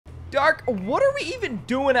Dark, what are we even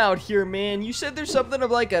doing out here, man? You said there's something of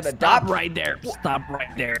like an adopt. Stop right there. Stop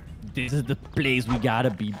right there. This is the place we gotta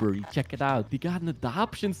be, Birdie. Check it out. They got an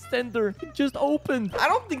adoption center. It just opened. I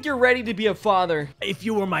don't think you're ready to be a father. If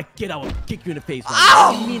you were my kid, I would kick you in the face. Right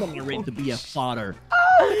Ow! now. What do you mean I'm not ready to be a father?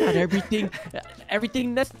 I got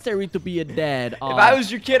everything necessary to be a dad. If I was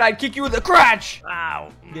your kid, I'd kick you in the crotch. Ow.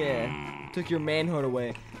 Yeah, took your manhood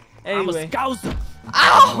away. I'm a Anyway. scouser.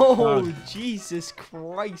 Ow! Jesus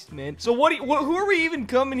Christ, man. So who are we even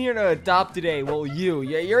coming here to adopt today? Well, you.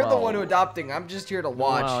 Yeah, you're the one who adopting. I'm just here to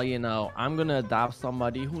watch. Well, you know, I'm gonna adopt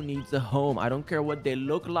somebody who needs a home. I don't care what they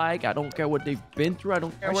look like. I don't care what they've been through. I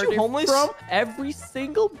don't care where they're homeless? from. Every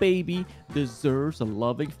single baby deserves a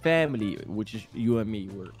loving family, which is you and me.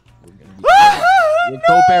 We're gonna be we're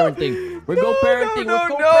co-parenting. We're co-parenting. No,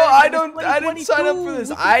 I didn't sign up for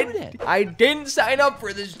this. I didn't sign up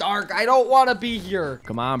for this, Dark. I don't want to be here.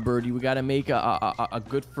 Come on, Birdie. We gotta make a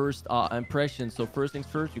good first impression. So first things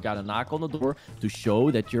first, you gotta knock on the door to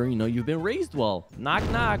show that you've been raised well. Knock,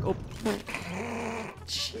 knock. Oh.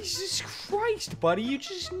 Jesus Christ, buddy! You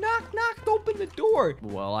just knocked open the door.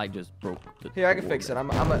 Well, I just broke the door. Here, I can fix it.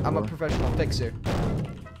 I'm a professional fixer.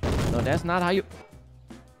 No, that's not how you.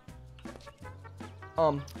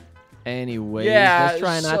 Anyway, yeah, let's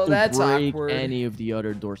try not so to break awkward. any of the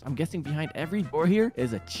other doors. I'm guessing behind every door here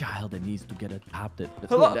is a child that needs to get adopted.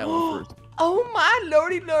 Let's Hello? do that one first. Oh my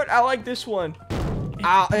lordy lord! I like this one.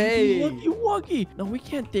 Ow, hey. Wuggy wuggy. No, we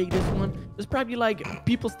can't take this one. There's probably like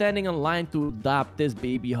people standing in line to adopt this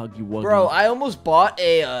baby Huggy Wuggy. Bro, I almost bought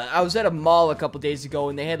I was at a mall a couple days ago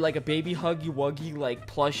and they had like a baby Huggy Wuggy like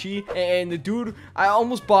plushie. And the dude, I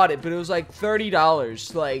almost bought it, but it was like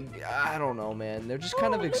 $30. Like, I don't know, man. They're just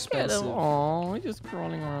kind of expensive. Oh, he's just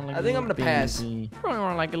crawling around like I think I'm gonna pass. Crawling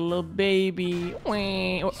around like a little baby.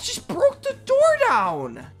 He just broke the door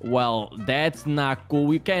down. Well, that's not cool.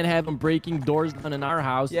 We can't have him breaking doors down in our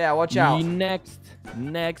house. Yeah, watch out. Next.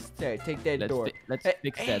 There, take that door. Let's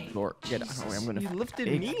fix that door. Get out. I'm gonna. You lifted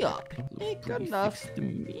me up. Hey, good enough.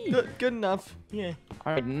 Me. Good enough. Yeah.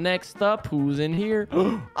 All right. Next up, who's in here?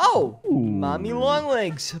 Oh, Mommy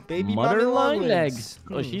Longlegs, baby Mother Mommy Longlegs.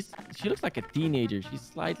 Oh, she looks like a teenager. She's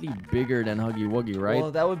slightly bigger than Huggy Wuggy, right?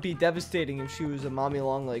 Well, that would be devastating if she was a Mommy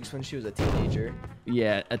Longlegs when she was a teenager.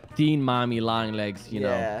 Yeah, a teen Mommy Longlegs. You know.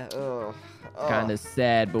 Yeah. Ugh. Kind of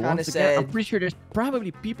sad, but once again, sad. I'm pretty sure there's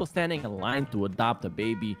probably people standing in line to adopt a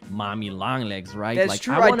baby Mommy Longlegs, right? That's like,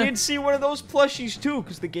 true. I did see one of those plushies too,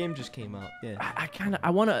 because the game just came out. Yeah. I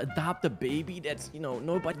want to adopt a baby that's,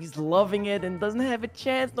 nobody's loving it and doesn't have a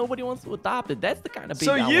chance. Nobody wants to adopt it. That's the kind of baby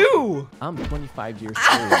So you! I'm 25 years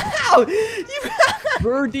old. Ow!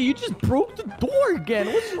 Birdie, you just broke the door again.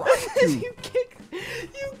 What's wrong with you?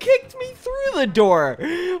 You kicked me through the door.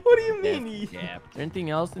 What do you mean? Yeah. Is there anything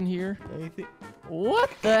else in here? Anything?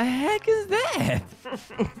 What the heck is that?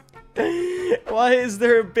 Why is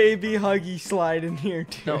there a baby Huggy slide in here,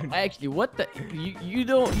 dude? No, actually, what the? You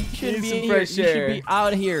shouldn't be in here. You fresh air. should be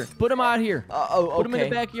out here. Put him out here. Okay. Put him in the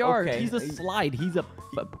backyard. Okay. He's a slide. He's a.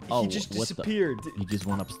 He just disappeared. He just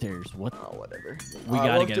went upstairs. What? Oh, whatever. We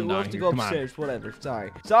gotta get him we'll down have to here. go Come on. upstairs. Whatever.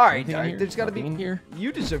 Sorry. Anything There's gotta be in here.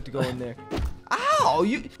 You deserve to go in there. Ow!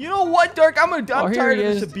 You know what, Dark? I'm tired of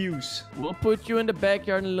this abuse. We'll put you in the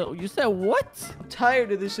backyard in a little. You said what? I'm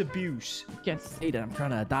tired of this abuse. You can't say that. I'm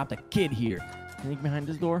trying to adopt a kid here. Sneak behind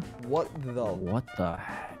this door. What the? What the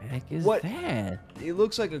heck is that? It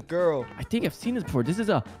looks like a girl. I think I've seen this before. This is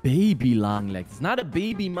a baby Longlegs. It's not a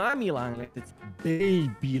baby Mommy Longlegs. It's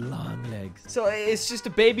baby Longlegs. So it's just a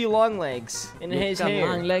baby Longlegs in his hair.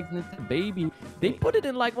 Long legs and it's a baby. They put it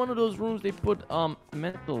in like one of those rooms. They put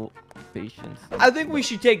mental patients. I think we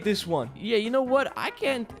should take this one. Yeah, you know what? I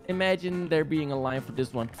can't imagine there being a line for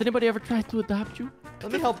this one. Has anybody ever tried to adopt you?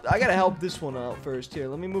 Let me help. I gotta help this one out first. Here,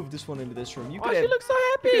 let me move this one into this room. She looks so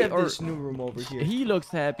happy. You could have this new room over here. He looks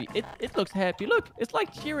happy. It looks happy. Look, it's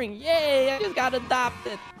like cheering. Yay! I just got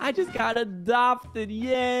adopted. I just got adopted.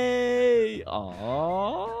 Yay!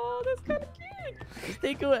 Oh, that's kind of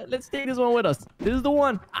cute. Let's take this one with us. This is the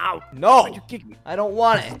one. Ow! No! Why'd you kick me? I don't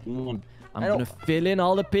want it. I'm gonna fill in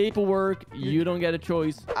all the paperwork. You don't get a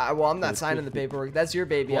choice. Well, I'm not signing the paperwork. That's your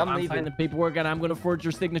baby. Well, I'm leaving. signing the paperwork and I'm gonna forge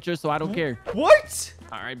your signature, so I don't care. What?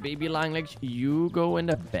 All right, baby Longlegs, you go in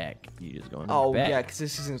the back. You just go in the back. Oh yeah, because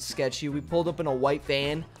this isn't sketchy. We pulled up in a white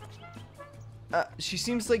van. She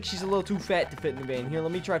seems like she's a little too fat to fit in the van. Here,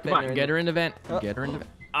 let me try Come on, get her in the van. Get her in the van.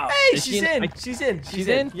 Oh, hey, she's in. She's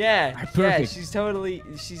in. Yeah. Right, yeah,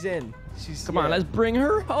 she's in. Come on, let's bring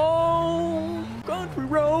her home. Country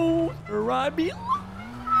road, ride me.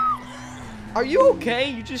 Are you okay?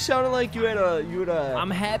 You just sounded like you had a.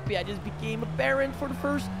 I'm happy. I just became a parent for the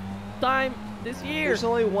first time this year. There's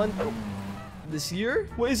only one this year?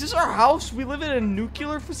 Wait, is this our house? We live in a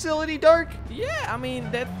nuclear facility, Dark? Yeah, I mean,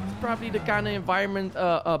 that's probably the kind of environment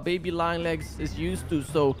baby Lion Legs is used to,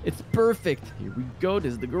 so it's perfect. Here we go.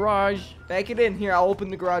 This is the garage. Back it in. Here, I'll open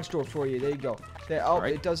the garage door for you. There you go. There, oh,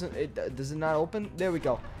 Right. it doesn't, does it not open? There we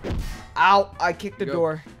go. Ow, I kicked the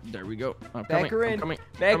door. There we go. I'm Back her in. coming.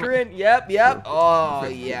 Back her in. Yep. Oh,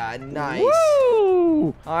 yeah, nice.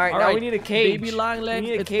 Woo! All right, now we need a cage. Baby Lion Legs,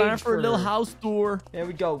 We need a it's time cage for a little house tour. There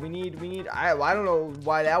we go. We need. I don't know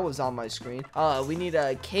why that was on my screen. We need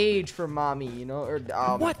a cage for mommy. You know, or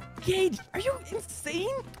What? Cage? Are you insane?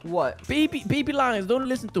 What? Baby lions, don't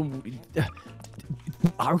listen to me.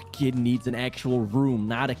 Our kid needs an actual room,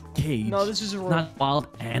 not a cage. No, this is a room. Not a wild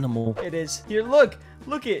animal. It is. Here, look.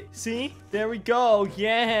 Look it. See? There we go.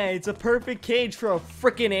 Yeah, it's a perfect cage for a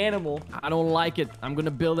freaking animal. I don't like it. I'm gonna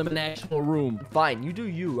build him an actual room. Fine, you do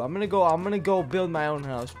you. I'm gonna go build my own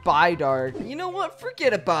house. Bye, Dark. You know what?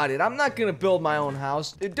 Forget about it. I'm not gonna build my own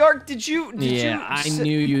house. Dark, did you I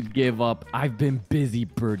knew you'd give up. I've been busy,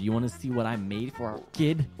 Bird. You wanna see what I made for our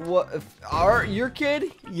kid? What? Your kid?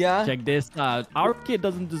 Yeah. Check this out. Our kid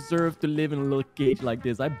doesn't deserve to live in a little cage like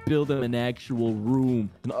this. I built him an actual room.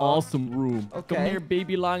 An awesome room. Okay. Come here,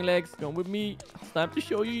 baby long legs. Come with me. It's time to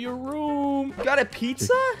show you your room. You got a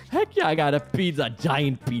pizza? Heck yeah, I got a pizza.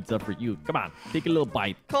 Giant pizza for you. Come on. Take a little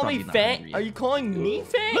bite. Call me Probably not fat? hungry Are yet. you calling me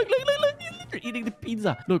fat? Look. You're eating the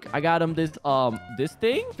pizza. Look, I got him this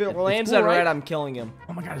thing. If it It's lands cool, on right? red, I'm killing him.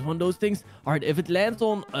 Oh my god, it's one of those things. All right, if it lands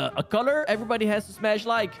on a color, everybody has to smash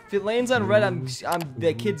like. If it lands on red,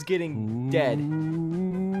 the kid's getting dead.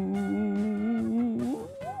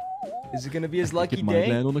 Is it gonna be his lucky It might day?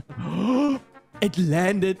 land on the... It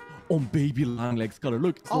landed on baby long legs color.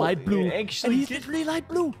 Look, it's light blue. it actually And he's did. literally light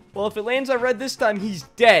blue. Well, if it lands on red this time, he's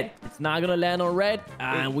dead. It's not gonna land on red,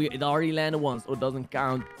 and it already landed once, so it doesn't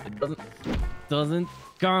count. It doesn't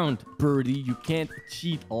count, Birdie. You can't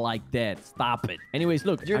cheat like that. Stop it. Anyways,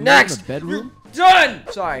 look, You're I'm next. in the bedroom. You're done.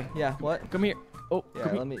 Sorry. Yeah. What? Come here. Oh, Yeah,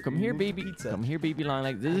 come here, give me baby. pizza. Come here, baby lion.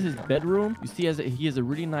 Like this is his bedroom. You see, he has a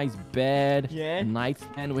really nice bed. Yeah. A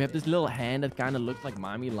nightstand. We have this little hand that kind of looks like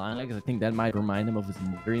mommy lion. Like I think that might remind him of his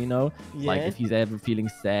mother. You know, like Yeah. if he's ever feeling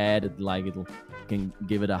sad, can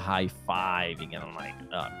give it a high five. You can like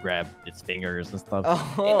grab its fingers and stuff.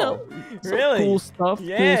 Oh, you know, some really? cool stuff.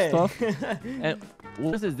 Yeah. Cool stuff. And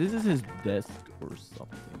what is this? This is his desk or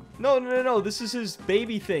something. No. This is his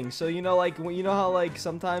baby thing. So you know, like you know how like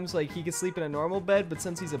sometimes like he can sleep in a normal bed, but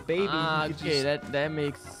since he's a baby, he could Okay, just... that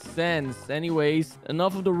makes sense. Anyways,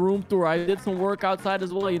 enough of the room tour. I did some work outside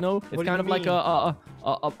as well. You know, it's do kind you of like mean?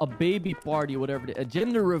 a baby party, whatever, a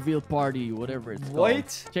gender reveal party, whatever it's called.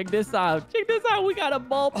 What? Check this out. Check this out. We got a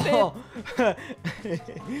ball pit. Oh.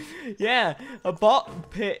 Yeah, a ball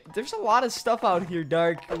pit. There's a lot of stuff out here,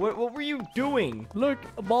 Dark. What were you doing? Look,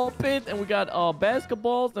 a ball pit, and we got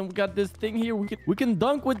basketballs, and we got this thing here. We can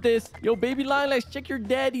dunk with this. Yo, baby lion, let's check your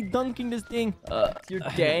daddy dunking this thing. Your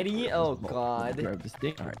daddy? Oh God. Grab this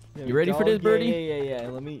thing. All right, There you we ready go. for this, Birdie? Yeah.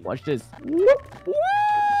 Let me. Watch this. Whoop, whoa!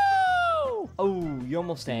 Oh, you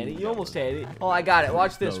almost had it. You almost had it. Oh, I got it.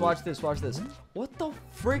 Watch this. No. Watch this. Watch this. What the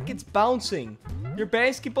frick? It's bouncing. Your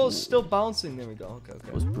basketball is still bouncing. There we go. Okay.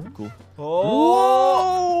 That was pretty cool.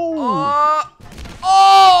 Oh.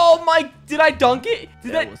 Oh my! Did I dunk it?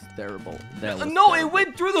 That was terrible. That was No, terrible. it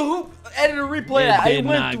went through the hoop. Edit a replay. It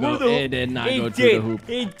went through the hoop. It did not It go did. through the hoop.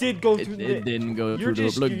 It did go through It didn't go You're through the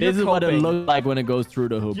just- hoop. Look, you're this is what it coping. looks like when it goes through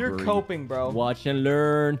the hoop. You're Birdie. coping, bro. Watch and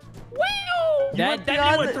learn. You went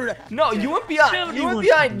behind No, you went behind. You went went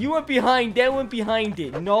behind. You went behind. That went behind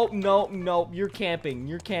it. Nope. You're camping.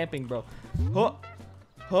 You're camping, bro. Huh.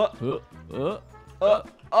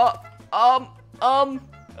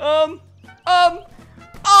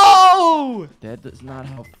 Oh! That is not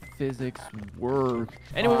how physics work.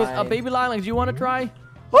 Anyways, Fine. baby lion, do you want to try?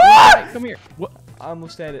 Ah! Alright, come here. What? I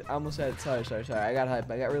almost had it. Sorry. I got hype.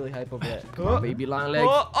 I got really hype over that. Come on, baby lion legs.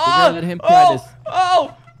 Oh, We're gonna let him try this.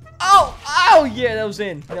 Oh, yeah, that was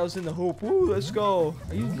in. That was in the hoop. Woo, let's go.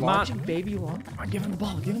 Are you on. launching baby long? Come on, give him the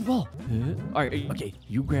ball. Give him the ball. Alright, okay.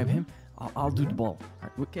 You grab him. I'll do the ball.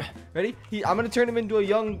 Alright, Okay, ready? I'm gonna turn him into a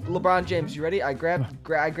young LeBron James. You ready? I grabbed him.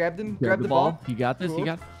 grab Grabbed the ball. You got this. You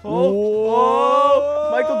got. Oh,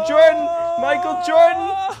 Michael Jordan.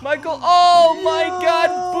 Oh my God!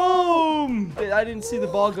 Boom! I didn't see the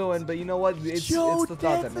ball go in, but you know what? It's the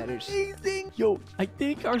thought that matters. Amazing. Yo, I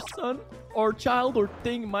think our son or child or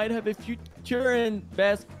thing might have a future in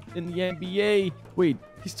the NBA. Wait.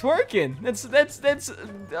 He's twerking. That's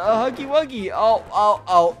Huggy Wuggy.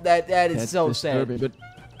 Oh, that is That's so disturbing, sad.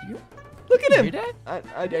 But Look at him. You hear that?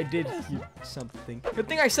 I did hear something. Good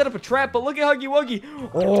thing I set up a trap, but look at Huggy Wuggy.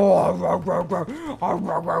 Oh,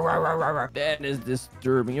 That is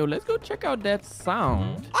disturbing. Yo, let's go check out that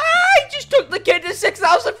sound. I just took the kid to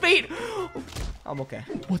 6,000 feet. I'm okay.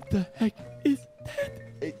 What the heck is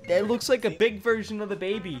that? That looks like a big version of the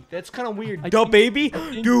baby. That's kind of weird. I think- baby?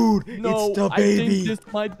 Dude, No, it's the I baby. think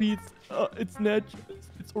this might be its natural,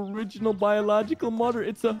 its original biological mother.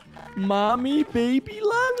 It's a mommy baby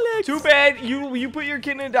long legs. Too bad. You put your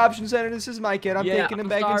kid in an adoption center. This is my kid. I'm taking him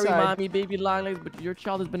back sorry, inside. mommy baby long legs, but your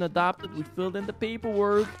child has been adopted. We filled in the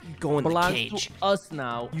paperwork. Go in the Belongs cage. to us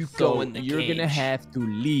now. You so go in the You're gonna cage. have to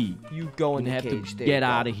leave. You go in the have cage. to There you get go.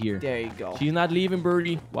 out of here. There you go. She's not leaving,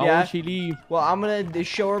 Birdie. Why Yeah. won't she leave? Well, I'm gonna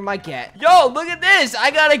show her my cat. Yo, look at this!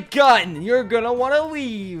 I got a gun. You're gonna want to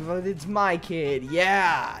leave. It's my kid.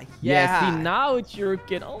 Yeah. See, now it's your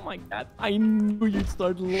kid. Oh my God! I knew you'd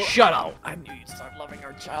start. Shut up. I knew you'd start loving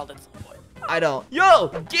our child at some point. I don't. Yo,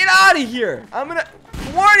 get out of here. I'm gonna.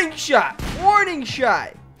 Warning shot. Warning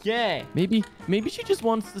shot. Yeah. Maybe she just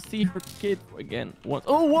wants to see her kid again once.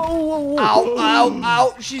 Oh, whoa! Ow, ow,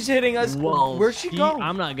 ow. She's hitting us. Well, Where'd she go?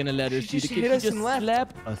 I'm not gonna let her She see the just kid. hit She us just and left.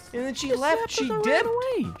 slapped us. And then she Just left. slapped She us and dipped.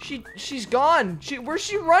 ran away. She's gone. Where's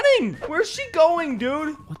she running? Where's she going,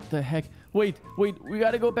 dude? What the heck? Wait, we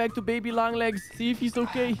gotta go back to baby long legs. See if he's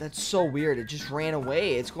okay. That's so weird. It just ran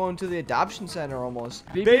away. It's going to the adoption center almost.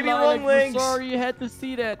 Baby long legs. We're sorry you had to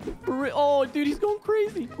see that. Oh, dude, he's going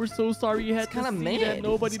crazy. We're so sorry you had to kinda see mad. that.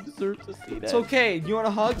 Nobody deserves to see that. It's okay. You want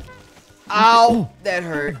a hug? Ow! That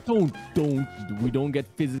hurt. We don't get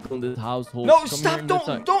physical in this household. No, Come here stop! and Don't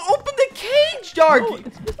let's- open the cage, Dark. No,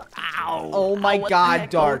 it's just- Ow! Oh my What the God, heck?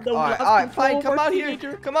 Dark. No, All right, lost fine. control Come of our out here.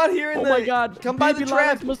 teenager. Come out here. Oh my God! Come by the Baby trap.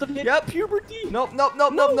 Lilac must have hit Yep. puberty. Nope. what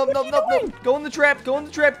are you doing? Go in the trap. Go in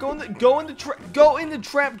the trap. Go in the trap. Go in the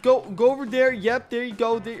trap. Go over there. Yep. There you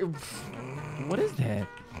go. There. What is that?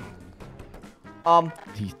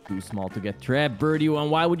 He's too small to get trapped, Birdie. And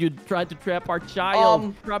why would you try to trap our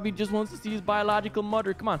child? Probably just wants to see his biological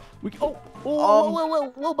mother. Come on.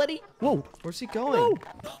 Whoa, buddy. Whoa. Where's he going?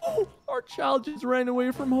 Oh, our child just ran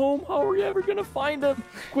away from home. How are we ever gonna find him?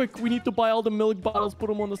 Quick, we need to buy all the milk bottles, put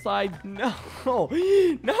them on the side. No,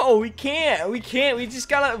 we can't. We just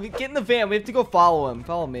gotta get in the van. We have to go follow him.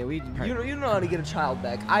 Follow me. You know how to get a child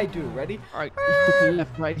back. I do. Ready? All right, to the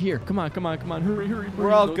left, right here. Come on. Hurry.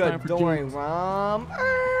 We're all No good. time for Don't worry, games. Mom.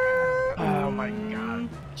 Oh my God.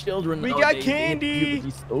 Children. We got nowadays, they hit candy.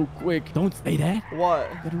 puberty so quick. Don't say that. What?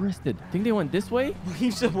 Get arrested. Think they went this way?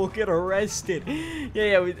 He said we'll get arrested.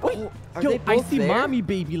 Yeah. Are Yo, they both I see there? mommy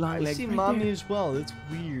baby long I legs. see right mommy there. as well. That's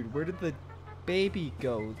weird. Where did the baby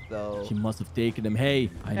go, though? She must have taken him. Hey,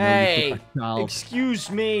 I know you Hey, took our child. excuse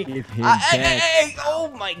me. Give him Hey, back.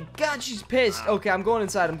 oh my God, she's pissed. Okay, I'm going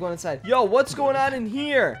inside. Yo, what's going on in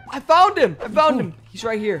here? I found him. He's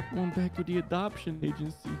right here. Going back to the adoption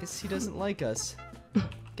agency. Guess he doesn't like us.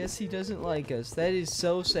 That is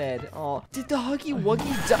so sad. Oh, did the Huggy Wuggy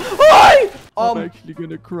die? I'm actually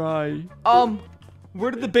gonna cry. Where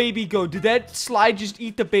did the baby go? Did that slide just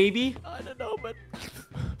eat the baby? I don't know, but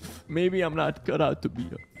maybe I'm not cut out to be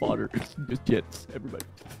a father just yet. Everybody,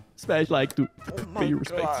 smash like to pay your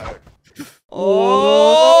respects.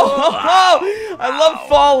 Oh, I love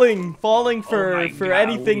falling for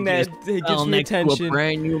anything that gets me To a attention.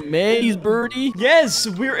 brand new maze, Birdie. Yes,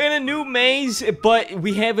 we're in a new maze, but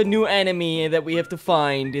we have a new enemy that we have to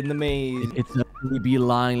find in the maze. It's a baby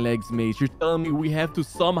long legs maze. You're telling me we have to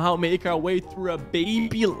somehow make our way through a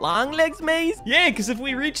baby long legs maze? Yeah, because if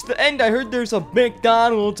we reach the end, I heard there's a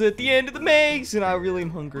McDonald's at the end of the maze, and I really am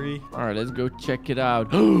hungry. All right, let's go check it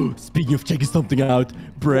out. Speaking of checking something out,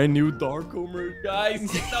 brand new Darko merch, guys.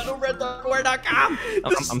 Not over at darkoware.com.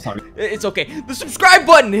 I'm sorry. It's okay. The subscribe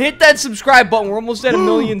button. Hit that subscribe button. We're almost at 1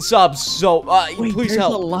 million subs, so Wait, please there's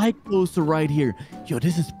help. a like poster right here. Yo,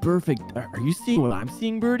 this is perfect. Are you seeing what I'm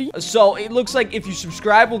seeing, Birdie? So it looks like if you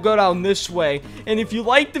subscribe, we'll go down this way, and if you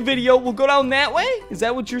like the video, we'll go down that way. Is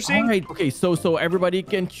that what you're seeing? All right. Okay. So everybody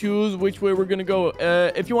can choose which way we're gonna go.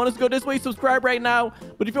 If you want us to go this way, subscribe right now.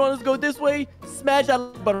 But if you want us to go this way, smash that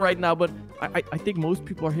like button right now. But I think most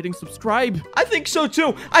people are hitting subscribe. I think so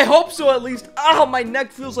too. I hope so at least. Ow, my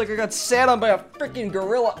neck feels like I got sat on by a freaking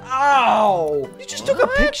gorilla. Ow! You just took a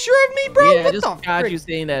picture of me, bro? Yeah, What just the got frick? you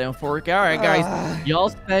saying that on 4K. All right, guys, y'all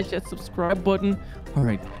smash that subscribe button. All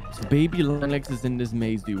right, So baby Lex is in this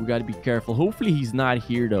maze, dude. We gotta be careful. Hopefully he's not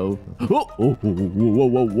here though. Oh, whoa, whoa,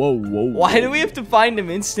 whoa, whoa, whoa. Why do we have to find him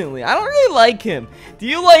instantly? I don't really like him. Do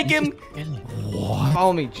you like him? What?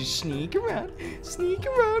 Follow me. Just sneak around. Sneak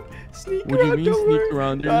around. Sneak What around. do you mean sneak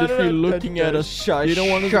around? They're literally looking at us. Shush. They don't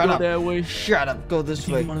want us to go that way. Shut up. Go this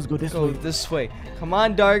way. They want us to go this Go way. this way. Come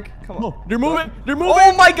on, Dark. Come on. Oh, they're moving. They're moving.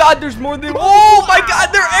 Oh my God, there's more than. Oh my God,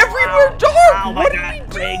 they're everywhere, Dark. Oh my What God, did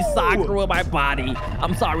we playing do? soccer with my body.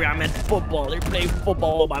 I'm sorry, I meant football. They're playing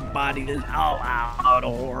football with my body. This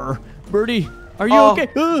horror. Birdie, are you okay?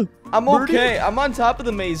 I'm Birdie? okay. I'm on top of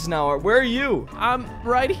the maze now. Where are you? I'm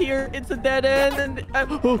right here. It's a dead end, and I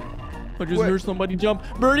just What? heard somebody jump.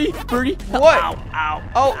 Birdie, Birdie. What? Ow, ow,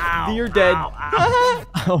 Oh, ow, you're dead. Ow, ow,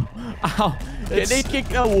 ow, ow. Can they kick?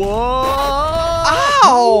 Whoa!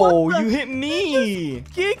 Ow! You hit me.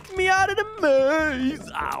 Kicked me out of the maze.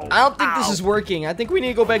 Ow. I don't think this is working. I think we need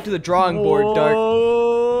to go back to the drawing board, Dark.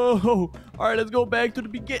 Whoa. All right, let's go back to the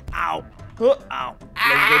beginning. Ow. Huh. Ow.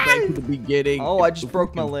 Let's go back to the beginning. Oh, I just If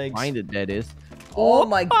broke we my can legs. Find it, that is. Oh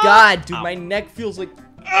my God, dude, my neck feels like.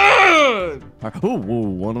 Oh, whoa,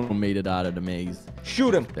 one of them made it out of the maze.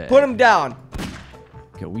 Shoot him. That- Put him down.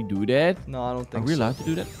 Can we do that? No, I don't Are think we so. allowed to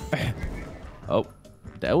do that? Oh,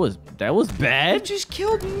 that was You bad. just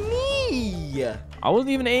killed me. I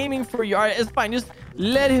wasn't even aiming for you. All right, it's fine. Just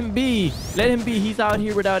let him be. Let him be. He's out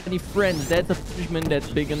here without any friends. That's a punishment that's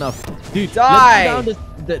big enough. Dude, Die. let's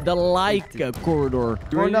go down the like corridor.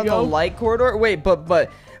 You Going ready down to the go? light corridor. Wait,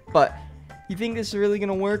 but. You think this is really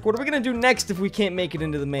gonna work? What are we gonna do next if we can't make it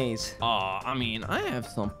into the maze? I mean, I have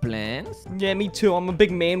some plans. Yeah, me too. I'm a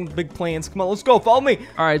big man with big plans. Come on, let's go. Follow me.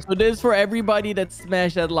 All right, so this is for everybody that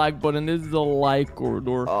smashed that like button. This is a like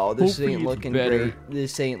corridor. Oh, this Hopefully ain't it's looking better. great.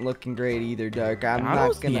 This ain't looking great either, Dark. I'm I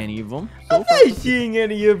not don't gonna. see any of them. I'm not seeing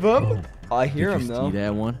any of them. Oh, I hear Did them you though. see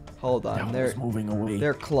that one? Hold That on, one they're was moving away.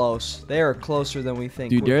 they're close. They are closer than we think.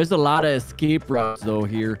 Dude, there's a lot of escape routes though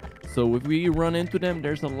here. So if we run into them,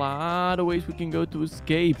 there's a lot of ways we can go to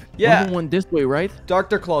escape. Yeah. One of them went this way, right? Dark,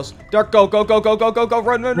 they're close. Dark, go, go, go, go, go, go, go,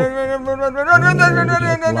 run, run, run, run, run, run, run, run, run, run, run, run,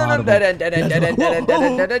 run, run, run, run, dead end, dead end, dead end, dead end, dead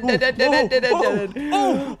end, dead end, dead end, dead end, dead end, dead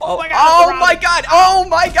end. Oh my God! Oh my God! Oh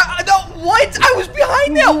my God! No, what? I was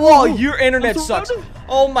behind that wall. Your internet sucks.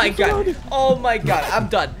 Oh my God! Oh my God! I'm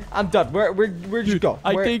done. I'm done. Where'd you go?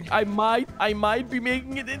 I think I might be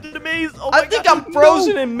making it into the maze. Oh I my think God, I'm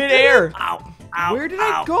frozen in midair. Ow! Ow! Where did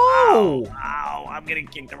I ow, go? Ow! Ow! I'm getting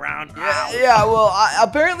kicked around. Ow. Yeah, well,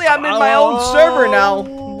 apparently I'm in my own server now.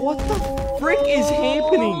 What the frick is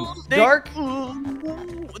happening? Dark?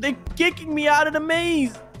 They're kicking me out of the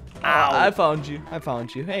maze. Ow. I found you. I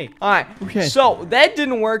found you. Hey. All right. Okay. So that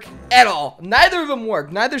didn't work at all. Neither of them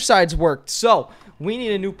worked. Neither sides worked. So we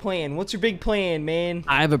need a new plan. What's your big plan, man?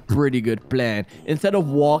 I have a pretty good plan. Instead of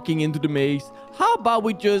walking into the maze, how about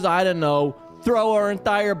we just, I don't know, throw our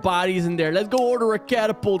entire bodies in there? Let's go order a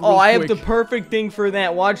catapult real Oh, I have quick. the perfect thing for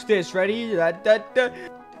that. Watch this. Ready?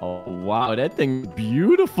 Oh, wow. That thing's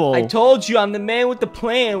beautiful. I told you I'm the man with the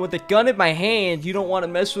plan with a gun in my hand. You don't want to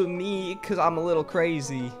mess with me because I'm a little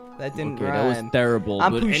crazy. That didn't Okay, rhyme. that was terrible.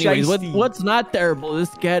 I'm But too anyways, shiesty. what's not terrible is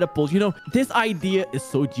catapult. You know, this idea is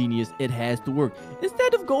so genius. It has to work.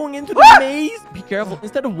 Instead of going into the maze, be careful.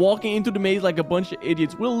 Instead of walking into the maze like a bunch of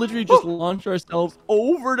idiots, we'll literally just launch ourselves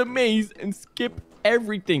over the maze and skip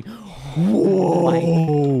everything.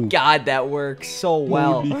 Whoa! God, that works so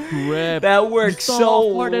well. Holy crap. That works You saw so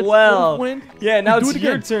how far that well. stuff went? Yeah, now Do it's it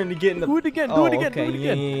your again. turn to get in the. Do it again. Do Oh, it again. okay. Do it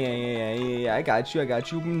again. Yeah. I got you. I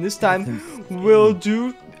got you. And this time That's we'll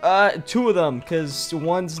do two of them because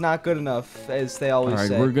one's not good enough, as they always All right,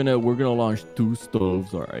 say. we're gonna launch 2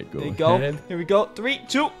 stoves. All right, go There you go. ahead. Here we go. 3,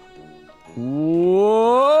 2.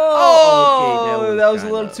 Whoa! Oh, Okay, that was a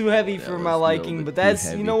kinda- little too heavy that for was my a little liking, bit but too that's,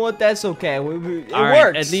 you heavy. know what? That's okay. It All right,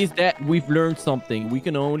 works. at least that we've learned something. We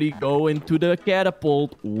can only go into the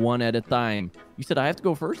catapult one at a time. You said I have to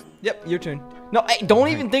go first? Yep, your turn. No, hey, don't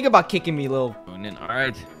even think about kicking me, little. Going in. All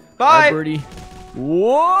right. Bye. Birdie.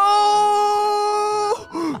 Whoa!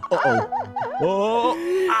 Uh-oh. Whoa!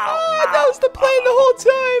 Ah, that was the plan the whole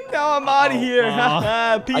time. Now I'm out of here.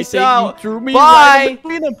 Peace I think out. you threw me Bye. right in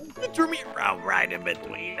between them. You threw me right in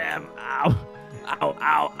between them. Ow. Ow,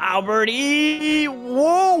 ow, ow, Birdie.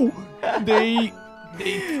 Whoa.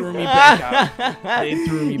 They threw me back out. They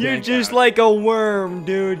threw me You're back just out. like a worm,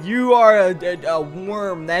 dude. You are a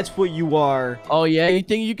worm. That's what you are. Oh, yeah? You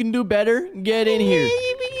think you can do better? Get in here.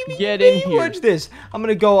 Get in here. Watch this. I'm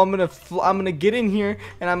gonna go. I'm gonna get in here,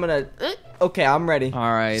 and I'm gonna. Okay, I'm ready.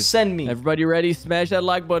 All right. Send me. Everybody ready? Smash that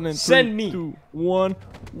like button. In Send 3, me. 2, 1.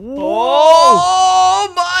 Whoa!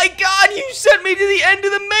 Oh my God! You sent me to the end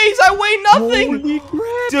of the maze. I weigh nothing, Holy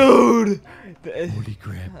crap! dude. Holy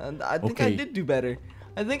crap. I think I Okay. did do better.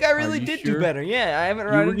 I think I really you did sure? do better. Yeah, I haven't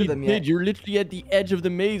You run really into them did. yet. You're literally at the edge of the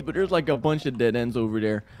maze, but there's like a bunch of dead ends over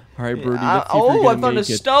there. All right, Birdie. I Let's see if you're found gonna a make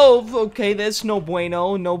it. stove. Okay, that's no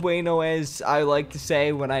bueno. No bueno, as I like to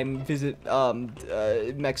say when I visit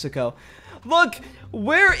Mexico. Look,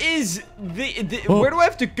 where is where do I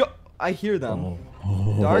have to go? I hear them.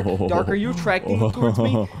 Dark, are you attracting towards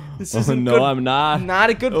me? This isn't no, good. I'm not.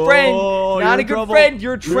 Not a good friend. Oh, Not a you're in good trouble. friend.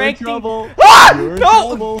 You're You're in attracting. trouble. Ah! You're in No!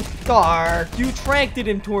 trouble. Dark, you attracted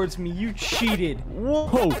him towards me. You cheated.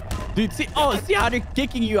 Whoa, dude! See how they're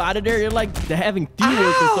kicking you out of there? You're like having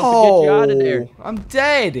teamwork or something to get you out of there. I'm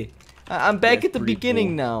dead. I'm back That's at the pretty beginning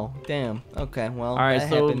cool. now. Damn. Okay, well, All right, that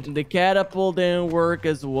so happened. the catapult didn't work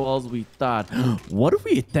as well as we thought. What if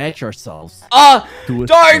we attach ourselves to a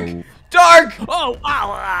Dark! stove? Dark! Oh,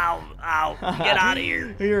 ow! Get out of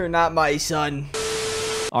here! You're not my son.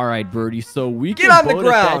 All right, Birdie. So we Get can on the both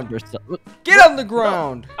ground. attach ourselves. Get on the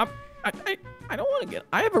ground. I don't want to get.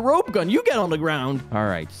 I have a rope gun. You get on the ground. All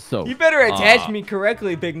right, so You better attach me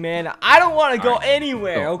correctly, big man. I don't want to go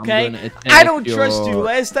anywhere, so I'm okay? gonna I don't attach trust you. your-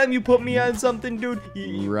 Last time you put me on something, dude,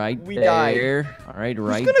 right we died. there. All right, Who's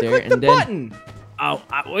right gonna there, click the and then. button? Oh,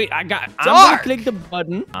 wait! I'm gonna Dark. click the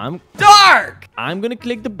button. Dark! I'm gonna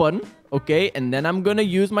click the button, okay? And then I'm gonna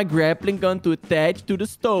use my grappling gun to attach to the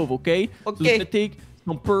stove, okay? So Okay. it's gonna take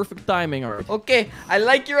some perfect timing, alright? Okay, I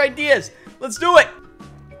like your ideas. Let's do it.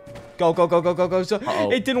 Go. So,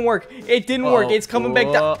 Uh-oh. it didn't work. It didn't work. Uh-oh. It's coming back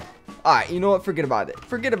down. All right, you know what? Forget about it.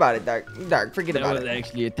 Forget about it, Dark. Forget That about was it.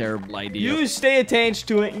 actually a terrible idea. You stay attached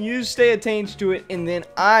to it. You stay attached to it, and then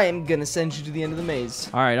I'm gonna send you to the end of the maze.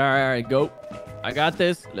 All right, go. I got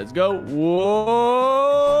this. Let's go.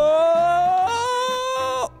 Whoa!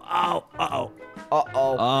 Ow!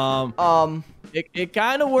 Uh-oh. It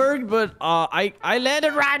kind of worked, but I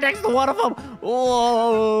landed right next to one of them.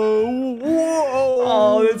 Whoa!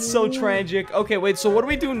 Oh, that's so tragic. Okay, wait. So what do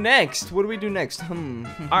we do next? What do we do next? All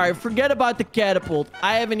right, forget about the catapult.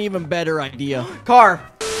 I have an even better idea. Car.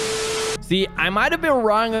 See, I might have been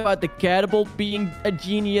wrong about the catapult being a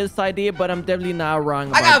genius idea, but I'm definitely not wrong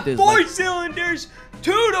about I got this. 4 cylinders,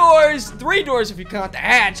 2 doors, 3 doors if you count the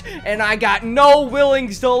hatch, and I got no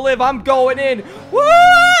willings to live. I'm going in. Woo!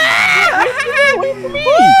 Wait for me.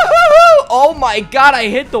 Woo-hoo-hoo! Oh my god, I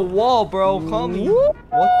hit the wall, bro. Call me. What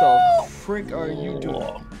the frick are you doing?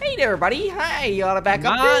 Hey there, buddy. Hi. You wanna back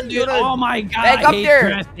up there? Dude, oh my god, back I up hate there.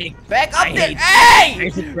 traffic. Back up I there. hate Hey!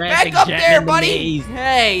 traffic Back up jam there, in the buddy. maze.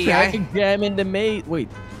 Hey. Traffic jam in the maze. Wait,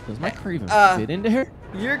 does my car even fit in there?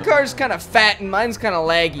 Your car's kind of fat and mine's kind of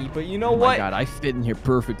laggy, but you know Oh my what? god, I fit in here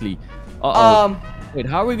perfectly. Uh-oh. Wait,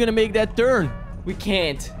 how are we gonna make that turn? We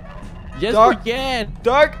can't. Yes, Dark. we can.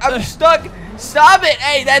 Dark, I'm stuck. Stop it.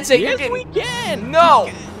 Hey, that's it. Yes, You're we getting... can. No.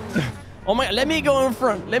 Oh my, let me go in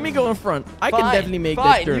front. Let me go in front. I can definitely make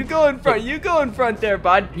fine. this turn. You go in front. You go in front there,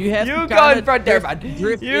 bud. You have to go kinda in front there, bud.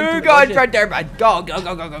 drift You into go in it. front there, bud.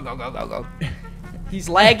 Go. He's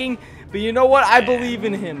lagging, but you know what? I believe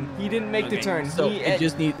in him. He didn't make the turn. So He- you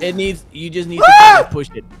just need to kind of push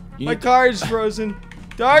it. You My need to- car is frozen.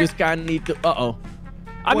 Dark. you just kind of need to. I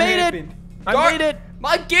What made happened? it. I Dark, made it.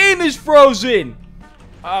 My game is frozen.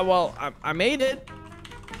 Well, I made it.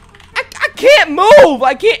 I can't move.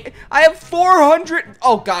 I can't. I have 400.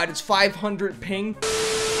 Oh God, it's 500 ping.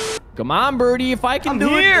 Come on, Birdie. If I can I'm do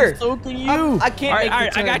here. it, then so can you. I can't make the All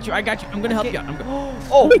right, turn. I got you. I'm gonna help you out.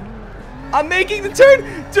 Oh, I'm making the turn,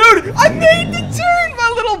 dude. I made the turn.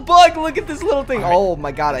 My little bug. Look at this little thing. Oh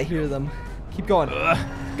my God, I hear them. Keep going.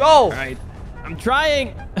 Go. All right. I'm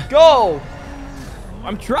trying. Go.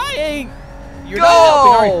 I'm trying. You're Go.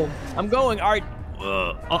 not helping. All right. I'm going. All right.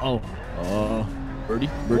 Birdie,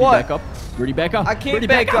 What? back up. Birdie, back up. I can't Birdie,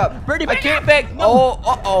 back up. Birdie, I back can't up. back. No.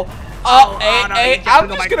 Hey, I'm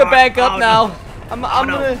just gonna back up now. I'm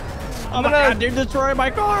gonna. Oh my God, they're destroying my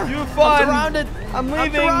car. You're fine. I'm surrounded. I'm I'm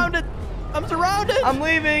leaving. surrounded. I'm surrounded. I'm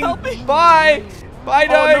leaving. Help me. Bye. Bye,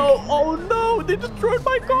 Doug. Oh no, they destroyed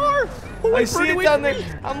my car. Oh, I wait, see Birdie, it wait down for there. me.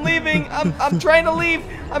 I'm leaving. I'm trying to leave.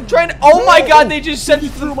 I'm trying to. Oh my God! They just sent He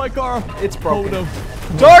threw my car. It's broken. Oh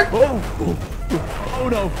no. Dark. Oh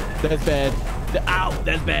no. That's bad. Ow.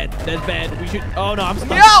 That's bad. That's bad. We should. Oh no, I'm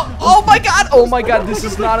stuck. Yo! Oh my God! Oh my God! This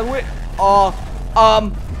is not a win.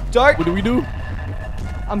 Dark. What do we do?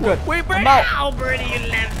 I'm good. Wait, Birdie. I'm out. Ow, Birdie, you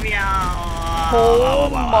left me out. Oh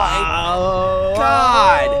my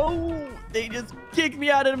God! They just kicked me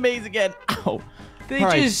out of the maze again. Ow. They All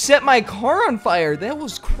right. just set my car on fire. That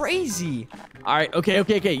was crazy. All right,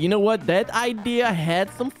 okay. You know what? That idea had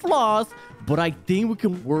some flaws, but I think we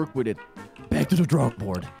can work with it. Back to the drawing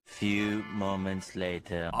board. Few moments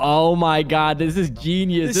later. Oh my god, this is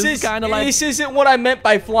genius. This is kind of like... This isn't what I meant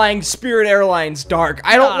by flying Spirit Airlines, Dark.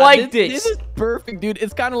 I don't like this. This is perfect, dude.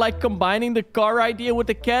 It's kind of like combining the car idea with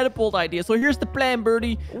the catapult idea. So here's the plan,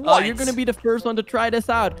 Birdie. You're going to be the first one to try this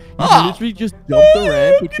out. You literally just jump the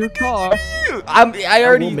ramp with your car. I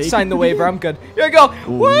already signed the waiver. I'm good. Here I go.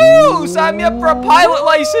 Woo! Sign me up for a pilot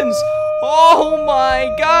license. Oh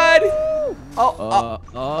my god.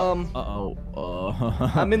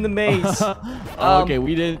 I'm in the maze. Okay,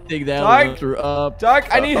 we didn't think that Dark, through up. Dark,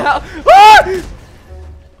 I need help.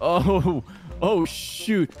 Ah! Oh,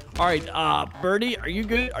 shoot. All right, Birdie, are you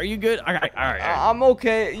good? Are you good? All right. I'm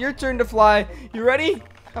okay. Your turn to fly. You ready?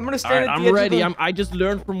 I'm gonna stand at the edge. I'm ready. I just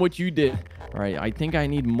learned from what you did. All right, I think I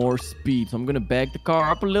need more speed, so I'm gonna back the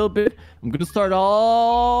car up a little bit. I'm gonna start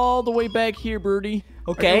all the way back here, Birdie.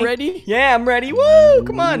 Okay. Are you ready? Yeah, I'm ready. Woo!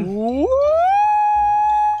 Come on. Woo!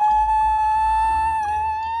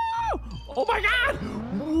 Oh my god!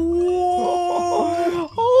 Whoa!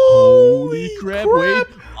 Holy crap! Wait!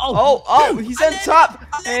 Oh! He's on top,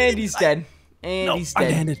 and he's dead. And he's dead.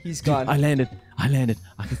 I landed. He's gone. I landed. I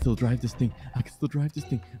can still drive this thing. It's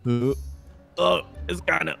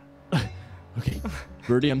kind of... Okay,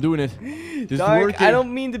 Birdie, I'm doing it. This is working. I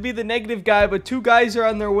don't mean to be the negative guy, but 2 guys are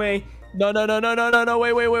on their way. No.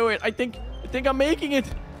 Wait. I think I'm making it.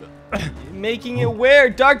 Making it where?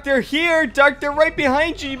 Dark, they're here. Dark, they're right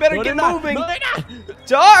behind you. You better get moving. No, they're not.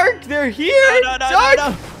 Dark, they're here. No. Dark.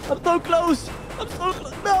 I'm so close.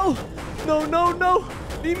 No.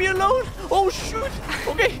 Leave me alone. Oh, shoot.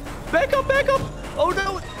 Okay, back up. Oh,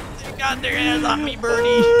 no. They got their hands on me,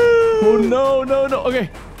 Birdie. Oh, no. Okay,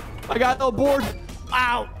 I got no board.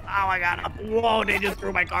 Ow, I got up. Whoa, they just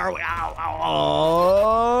threw my car away. Ow.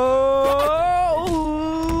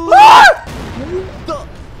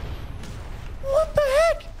 What the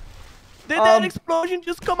heck? Did that explosion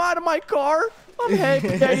just come out of my car? I'm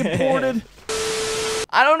happy I imported.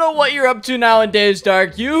 I don't know what you're up to nowadays,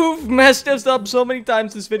 Dark. You've messed us up so many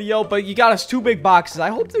times this video, but you got us 2 big boxes. I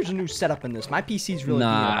hope there's a new setup in this. My PC's really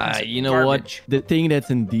you know garbage. what? The thing that's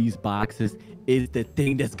in these boxes is the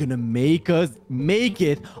thing that's gonna make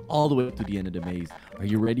it all the way to the end of the maze. Are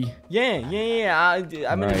you ready? Yeah.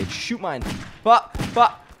 I'm gonna shoot mine. But.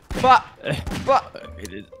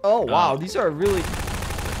 Oh wow, these are really.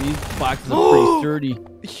 These boxes are pretty sturdy.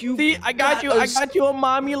 See, I got you. I got you a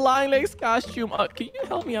mommy long legs costume. Can you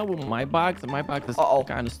help me out with my box? My box is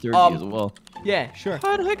kind of sturdy as well. Yeah, sure.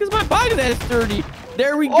 How the heck is my box that sturdy?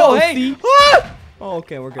 There we go. Hey. See? Oh,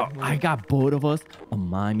 okay, we're good. I got both of us a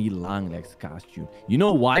mommy long legs costume. You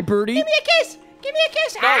know why, Birdie? Give me a kiss.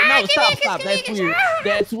 No, stop.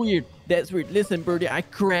 That's weird. Listen, Birdie, I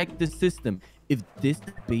cracked the system. If this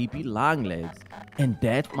is baby long legs and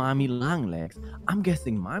that's mommy long legs, I'm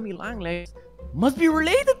guessing mommy long legs must be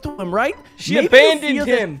related to him, right? She abandoned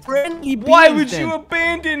him. Why would you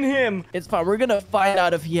abandon him? It's fine. We're gonna find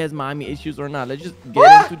out if he has mommy issues or not. Let's just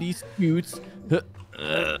get into these scoots.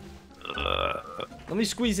 Let me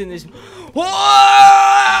squeeze in this.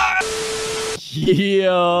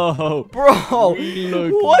 Yo, bro,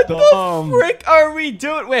 what the frick are we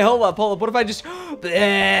doing? Wait, hold up. What if I just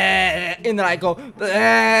and then I go?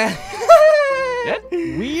 That's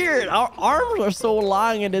weird. Our arms are so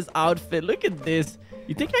long in this outfit. Look at this.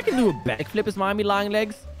 You think I can do a backflip as mommy long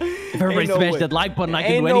legs? If everybody smash that like button, I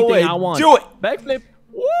can do anything I want. Do it. Backflip.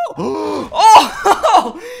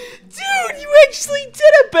 Oh, dude, you actually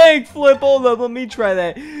did a backflip. Hold up, let me try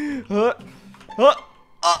that.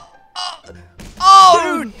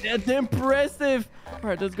 Dude, that's impressive. All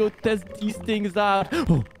right, let's go test these things out.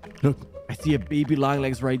 Oh, look, I see a baby long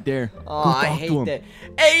legs right there. Oh, I hate that.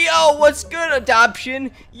 Hey, yo, what's good, adoption?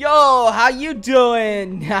 Yo, how you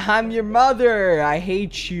doing? I'm your mother. I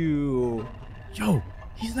hate you. Yo,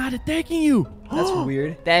 he's not attacking you. That's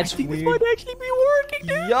weird. That's weird. This might actually be working,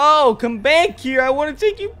 dude. Yo, come back here. I want to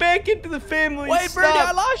take you back into the family. Wait, Birdie,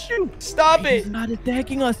 I lost you. Stop it. He's not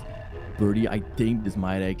attacking us. Birdie, I think this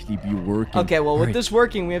might actually be working. Okay, well, with this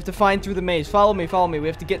working, we have to find through the maze. Follow me. We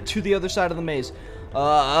have to get to the other side of the maze.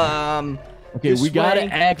 Okay, we gotta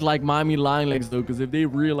act like mommy long legs though, because if they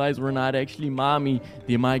realize we're not actually mommy,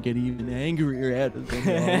 they might get even angrier at us than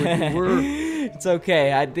they already were. It's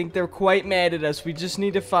okay. I think they're quite mad at us. We just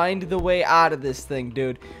need to find the way out of this thing,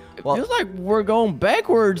 dude. Well, it feels like we're going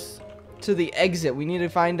backwards. To the exit. We need to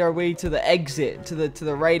find our way to the exit, to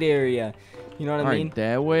the right area. You know what I mean? Right,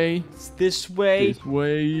 that way. It's this way. This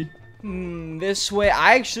way. This way.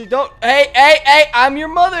 I actually don't. Hey! I'm your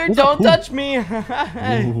mother. Don't touch me.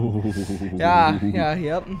 Yeah.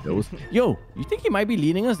 Yep. Yo, you think he might be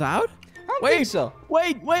leading us out? I don't think so.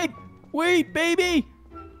 Wait, baby.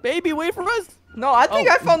 Baby, wait for us. No, I think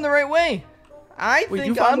I found the right way. I Wait, think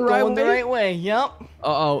you found I'm the right going the way? right way. Yep.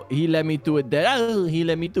 Uh-oh, he led me to a dead end. He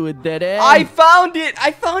led me to a dead end. I found it.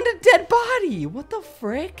 I found a dead body. What the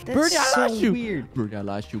frick? That's Birdie, I so lost you. weird. Birdie, I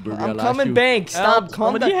lost you. Birdie, I I'm lost coming you. back. Stop. Help. Calm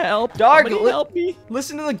Somebody down. help. Dark, Somebody help me.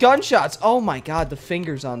 Listen to the gunshots. Oh my god, the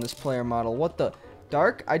fingers on this player model. What the?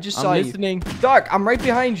 Dark, I just saw I'm you. listening. Dark, I'm right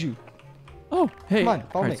behind you. Oh, hey. Come on,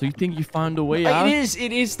 follow me. So you think you found a way out?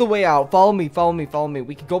 It is the way out. Follow me, follow me, follow me.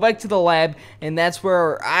 We can go back to the lab, and that's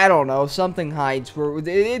where, I don't know, something hides.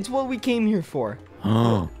 It's what we came here for.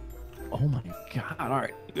 Oh my god. All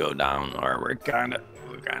right, go down. All right, we're kind of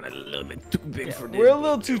a little bit too big for this. We're a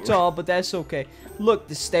little too tall, but that's okay. Look,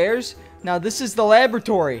 the stairs. Now, this is the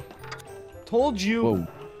laboratory. Told you. Whoa.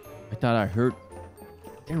 I thought I heard.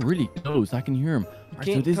 They're really close. I can hear them. All right,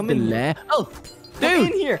 so Can't this is come the in here. lab. Oh, Come in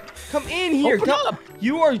dude. here. Come in here. Open Come. up.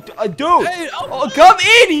 You are a dude. Hey, oh, come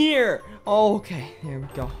in here. Oh, okay. There we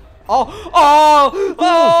go.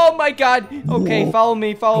 Oh my god. Okay, Whoa. follow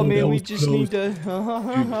me, follow me. that We was just close. need to. You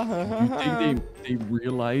think they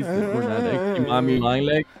realize that we're not actually mommy line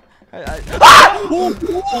leg?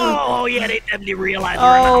 Oh, yeah, they definitely realized we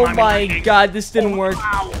were not Oh mommy my line. god, this didn't work.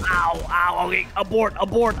 Ow, ow, ow. Okay, abort. Go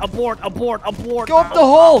up the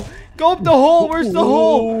hole. Go up the hole. Where's the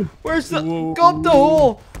hole? Where's the? Whoa. Go up the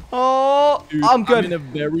hole. Oh, Dude, I'm good. I'm in a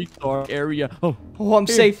very dark area. Oh, I'm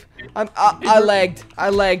safe. I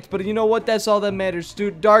lagged, but you know what? That's all that matters,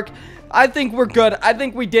 dude. Dark, I think we're good. I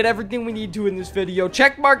think we did everything we need to in this video.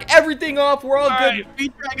 Check mark everything off. We're all good. Alright, we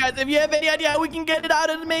try, guys. If you have any idea how we can get it out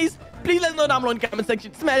of the maze, please let us know down below in the comment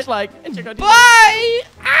section. Smash like and check out the Bye!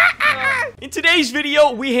 In today's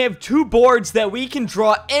video, we have 2 boards that we can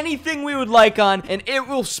draw anything we would like on, and it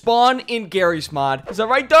will spawn in Gary's mod. Is that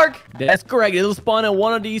right, Dark? That's correct. It'll spawn in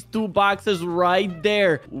one of these 2 boxes right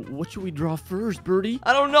there. What should we draw first, Birdie?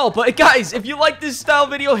 I don't know, but guys, if you like this style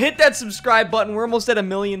video, hit that subscribe button. We're almost at 1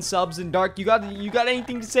 million subs. And Dark, you got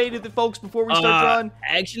anything to say to the folks before we start drawing?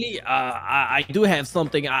 Actually, I do have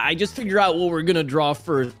something. I just figured out what we're gonna draw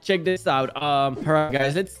first. Check this out. All right,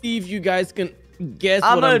 guys. Let's see if you guys can guess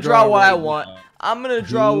I'm what gonna I'm draw what I right want. now. I'm gonna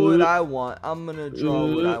draw what I want. I'm gonna draw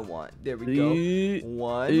what I want. There we go.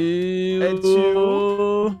 1 and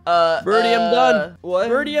 2. Birdie, I'm done. What?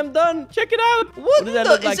 Birdie, I'm done. Check it out. What does that the?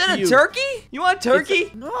 look Is like that to a you? turkey? You want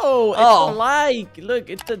turkey? No, it's Oh. a like. Look,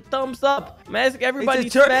 it's a thumbs up. Mask everybody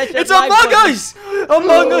It's, smash that it's like Among button. Us!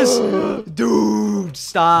 Among Us! Dude,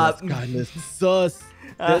 stop. That's kind of sus.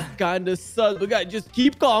 That's kind of sus. But guys, just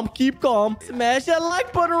keep calm. Keep calm. Smash that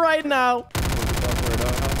like button right now.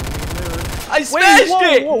 I smashed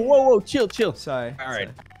it! Whoa. Chill. Sorry. All right.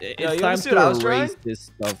 Yo, It's you time wanna see what I was to drawing? erase this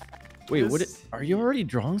stuff. Wait, This- are you already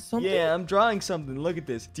drawing something? Yeah, I'm drawing something. Look at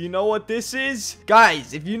this. Do you know what this is?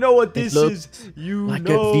 Guys, if you know what this looks is, you like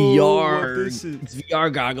know a VR. what this is. It's VR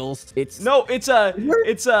goggles. It's No, it's a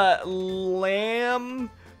Lamborghini.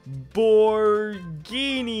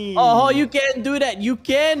 Oh, you can't do that. You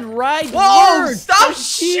can't write Whoa! words. Stop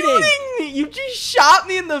That's shooting me! You just shot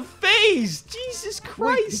me in the face. Jesus Wait,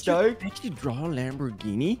 Christ, did you dog. actually draw a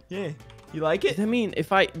Lamborghini? Yeah. You like Does it? that mean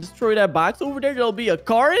if I destroy that box over there, there'll be a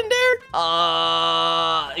car in there?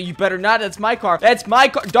 You better not. That's my car. That's my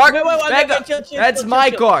car. Dark, Wait, back up. That's my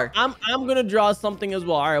car. I'm gonna draw something as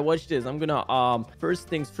well. All right, watch this. I'm gonna first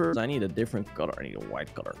things first. I need a different color. I need a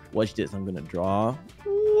white color. Watch this. I'm gonna draw.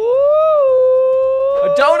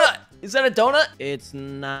 A donut. Is that a donut? It's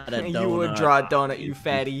not a donut. You would draw a donut, you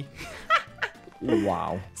fatty.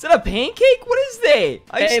 Wow. Is that a pancake? What is that?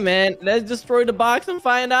 Hey man, let's destroy the box and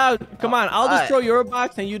find out. Come on, I'll destroy your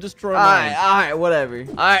box and you destroy mine. Alright, whatever.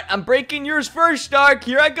 Alright, I'm breaking yours first, Dark.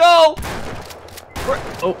 Here I go.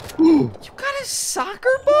 Oh. You got a soccer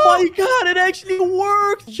ball? Oh my god, it actually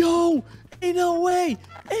worked! Yo! Ain't no way!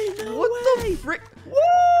 Ain't no What way! the frick? Woo!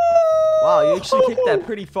 Wow, you actually kicked that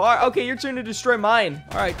pretty far. Okay, your turn to destroy mine.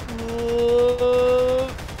 Alright.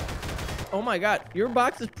 Oh my god, your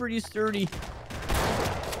box is pretty sturdy.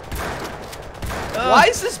 Why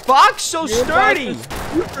is this box so Your sturdy? box is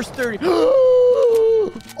super sturdy.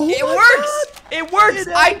 It works! It works!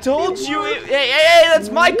 I told you! Hey,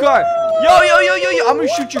 that's my car! Yo! I'm gonna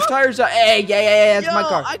shoot your tires out. Hey, yeah, that's my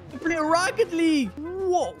car. I can play Rocket League.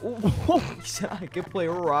 Whoa! He said I can play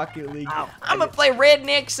Rocket League. I'm gonna play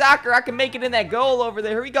redneck soccer. I can make it in that goal over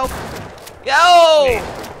there. Here we go. Go!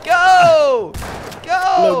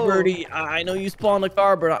 Look, Birdie, I know you spawned the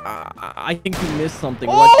car, but I think you missed something.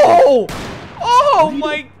 Oh! Oh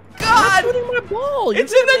my God! You're shooting my ball.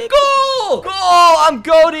 It's in the goal! Goal! I'm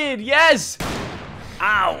goated! Yes!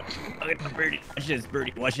 Ow. Okay, Birdie, watch this.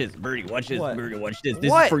 Birdie, watch this. Birdie, watch this. What? Birdie, watch this.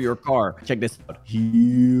 This What? is for your car. Check this out.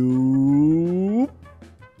 You.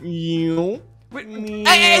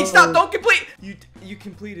 Hey, stop! Don't complete! You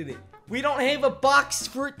completed it. We don't have a box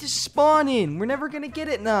for it to spawn in. We're never gonna get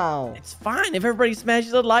it now. It's fine. If everybody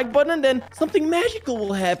smashes the like button, then something magical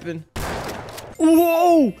will happen.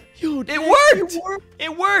 Whoa! Yo, It worked!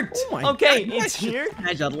 It worked! Oh my okay, God, it's here.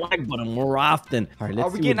 Smash that like button more often. All right, let's Are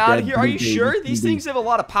we see getting what out that of here? Are you blue sure? baby These can do. things have a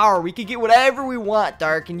lot of power. We could get whatever we want,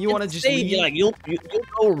 Dark, and you want to just Say, leave? like you'll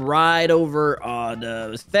go right over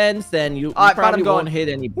the fence, and you All right, fine, probably I'm going. won't hit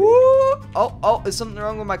anybody. Woo! Oh, is something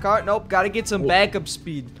wrong with my car? Nope, gotta get some backup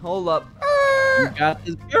speed. Hold up. You got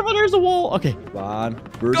this. Careful, there's a wall. Okay, come on,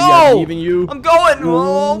 Birdie, Go! I believe in you. I'm going!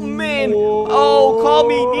 Oh, man! Oh, call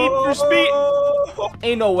me Need for Speed!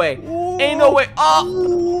 Ain't no way. Ain't no way.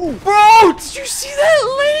 Oh! Bro, did you see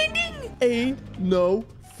that landing? Ain't no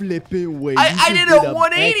flipping way. I did a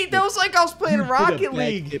 180. That was like I was playing Rocket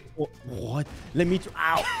League. What? Let me try.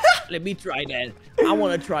 Ow. Let me try that. I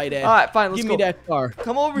want to try that. All right, fine, let's Give go. me that car.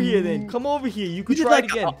 Come over here then. Come over here. You You could did try like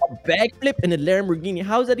it again. a backflip in a Lamborghini.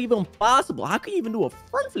 How is that even possible? How can you even do a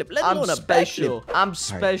front flip? Let I'm alone a special. backflip. I'm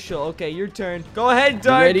special. Okay, your turn. Go ahead,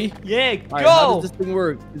 Dark. ready? Yeah, All right, how go. does this thing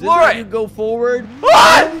work? Is this Lord. how you go forward?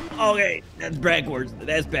 What? Okay, that's backwards.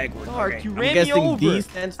 That's backwards. Dark, Okay. you I'm ran me guessing over. D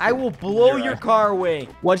stands for I will blow zero. your car away.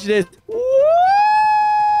 Watch this.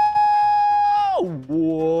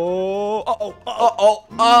 Whoa!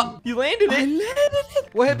 You landed I it. landed it.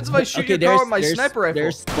 What happens if I shoot your car with my sniper rifle?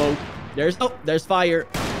 There's smoke. There's fire.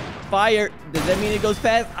 Fire. Does that mean it goes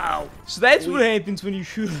fast? Ow. So that's what happens when you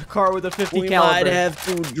shoot a car with a 50 We caliber. might have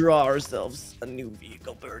to draw ourselves a new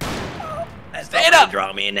vehicle, Bird. Stand up.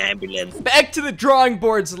 Draw me an ambulance. Back to the drawing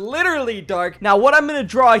boards, literally, Dark. Now, what I'm gonna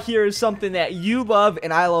draw here is something that you love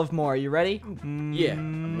and I love more. You ready? Yeah,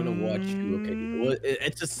 I'm gonna watch you. Okay, well,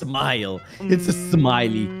 it's a smile. It's a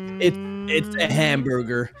smiley. It's a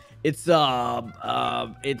hamburger. It's an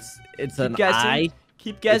guessing. eye.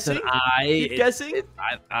 Keep guessing. It's an eye. Keep guessing.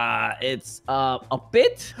 It's a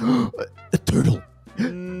pit. A turtle.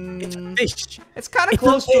 It's a fish. It's kind of It's a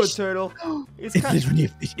close to a fish. turtle. It's It's kind literally a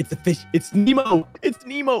fish. It's a fish. It's Nemo. It's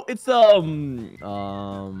Nemo. It's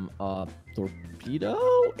torpedo.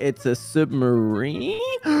 It's a submarine.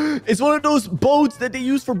 It's one of those boats that they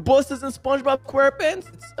use for buses in SpongeBob SquarePants.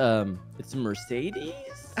 It's a Mercedes.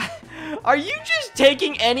 Are you just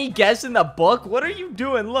taking any guess in the book? What are you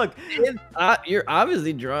doing? Look. You're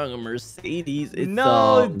obviously drawing a Mercedes. It's,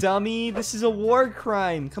 No, dummy. This is a war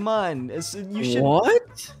crime. Come on. You should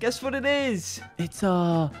What? guess what it is. It's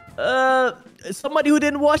somebody who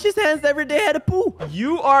didn't wash his hands every day had a poo.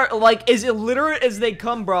 You are like as illiterate as they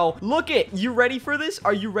come, bro. Look it. You ready for this?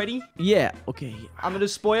 Are you ready? Yeah. Okay. I'm gonna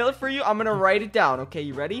spoil it for you. I'm gonna write it down. Okay,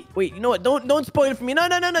 you ready? Wait. You know what? Don't spoil it for me. No.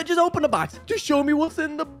 Just open the box. Just show me what's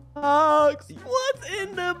in the box. What's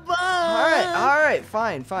in the box? All right,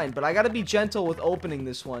 fine. But I gotta be gentle with opening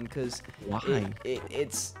this one, cause Why?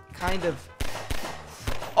 it's kind of.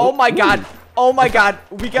 Oh my god! Oh my god!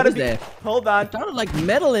 We gotta is be. that? Hold on. It sounded like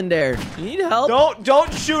metal in there. You need help?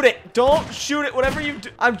 Don't shoot it. Don't shoot it. Whatever you do.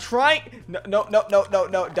 I'm trying. No.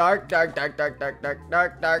 Dark.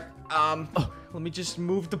 Let me just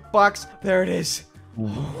move the box. There it is.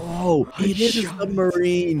 Whoa! I It is a shot it.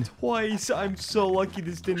 submarine. Twice. I'm so lucky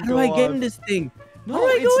this didn't How do go I get off. in this thing? No, How do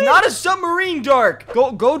I go it's in? not a submarine, Dark.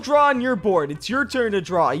 Go draw on your board. It's your turn to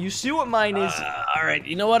draw. You see what mine is? All right,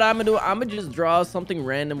 you know what I'm gonna do? I'm gonna just draw something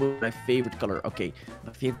random with my favorite color. Okay,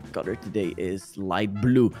 my favorite color today is light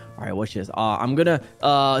blue. All right, watch this. I'm gonna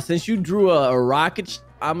since you drew a rocket,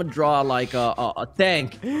 I'm gonna draw like a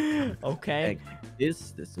tank. Okay.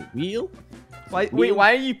 This a wheel. Wait,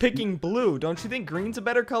 why are you picking blue? Don't you think green's a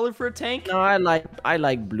better color for a tank? No, I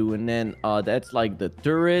like blue, and then that's like the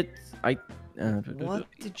turret. What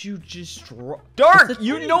did you just draw? Dark, It's a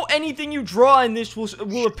you tank. know anything you draw in this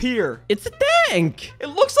will appear. It's a tank. It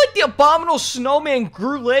looks like the abominable snowman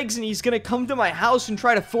grew legs and he's gonna come to my house and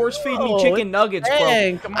try to force feed me chicken nuggets, bro.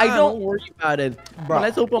 Dang, come on, I don't don't worry about it. Bro. Bro,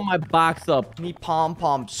 let's open my box up. need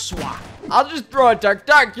pom-pom swat. I'll just throw it, Dark.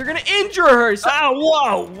 Dark, you're gonna injure her.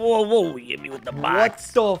 Oh, whoa. You hit me with the What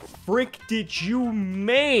box. the frick did you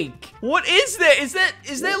make? What is that? Is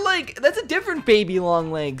that like, that's a different baby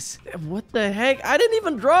long legs. What the heck? I didn't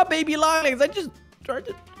even draw baby long legs. I just tried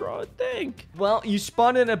to draw a tank. Well, you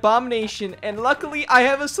spawned an abomination, and luckily I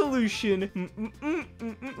have a solution.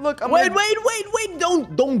 Look, I'm Wait! gonna-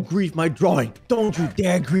 Don't grief my drawing. Don't you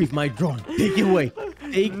dare grief my drawing. Take it away.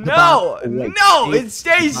 Take the No, box away. no, Take it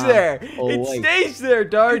stays the box there. It away. stays there,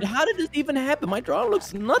 Dark. Dude, how did this even happen? My drawing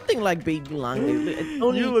looks nothing like baby long legs. It's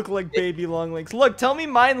only- You look like baby long legs. Look, tell me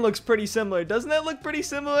mine looks pretty similar. Doesn't that look pretty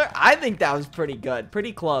similar? I think that was pretty good.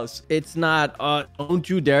 Pretty close. It's not. Don't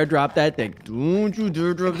you dare drop that thing. Don't you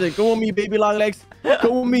dare drop that. Go with me, baby long legs.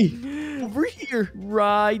 Go with me. over here.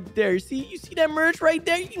 Right there. See, you see that merch right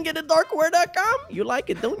there? You can get it at darkware.com. You like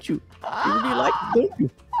it, don't you? You really like it, don't you?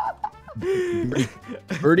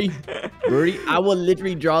 Birdie, I will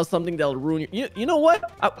literally draw something that'll ruin you know what?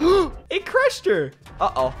 It crushed her.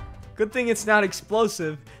 Uh-oh. Good thing it's not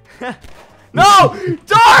explosive. No!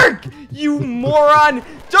 Dark! You moron!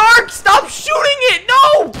 Dark, stop shooting it!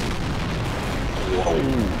 No!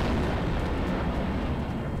 Whoa.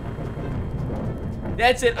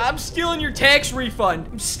 That's it. I'm stealing your tax refund.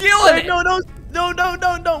 I'm stealing it. No.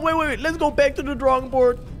 Wait. Let's go back to the drawing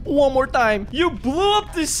board one more time. You blew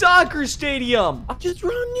up the soccer stadium. I'll just draw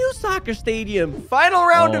a new soccer stadium. Final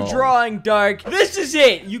round of drawing, Dark. This is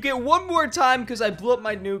it. You get one more time because I blew up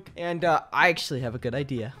my nuke, and I actually have a good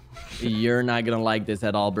idea. You're not gonna like this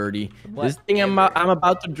at all, Birdie. What? This thing I'm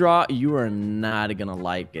about to draw, you are not gonna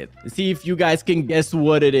like it. See if you guys can guess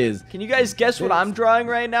what it is. Can you guys guess what I'm drawing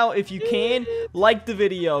right now? If you can, like the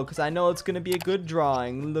video because I know it's gonna be a good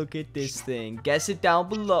drawing. Look at this thing. Guess it down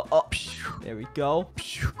below. Oh, there we go.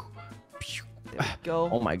 There we go.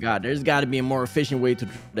 Oh my God, there's got to be a more efficient way to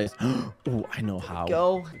do this. Oh, I know how.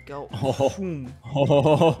 Go.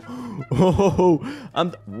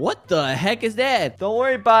 What the heck is that? Don't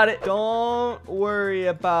worry about it. Don't worry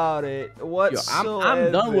about it. Whatsoever.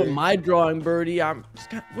 I'm done with my drawing, Birdie.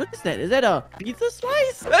 What is that? Is that a pizza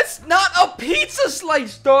slice? That's not a pizza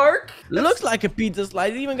slice, Dark. Looks like a pizza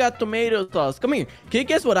slice. It even got tomato sauce. Come here. Can you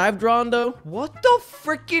guess what I've drawn, though? What the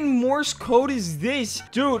freaking Morse code is this?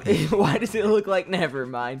 Dude, why does it look like... Never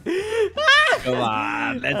mind. Come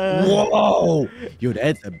on. Whoa. Yo,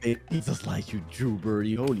 that's a big pizza slice you drew,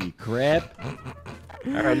 Birdie. Holy crap.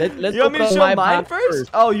 All right, let's You want me to go show mine first?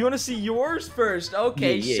 Oh, you want to see yours first?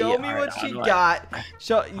 Okay, show me what you got.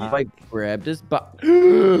 I grab this box.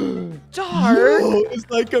 Dark. Yo, it's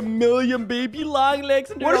like a million baby long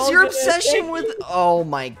legs. What is your obsession with? Oh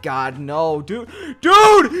my God, no, dude, they're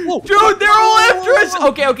all after us.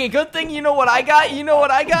 Okay, good thing you know what I got.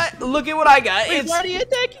 Look at what I got. Wait, why are you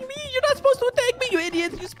attacking me? You're not supposed to attack me, you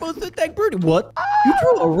idiots. You're supposed to attack Birdie. What? You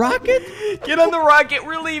drew a rocket? Get on the rocket.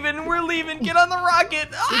 We're leaving. Get on the rocket.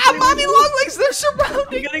 Ah, mommy longlegs, they're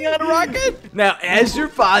surrounding. Getting on a rocket? Now, as your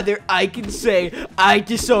father, I can say I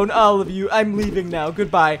disown all of you. I'm leaving now.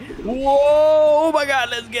 Goodbye. Whoa! Oh my God!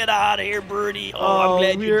 Let's get out of here, Birdie. Oh, I'm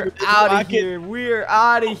glad we're out of here. We're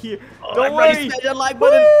out of here. Don't worry. Smash that like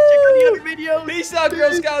button. Check out the other videos. Peace out,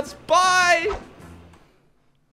 Girl Scouts. Bye.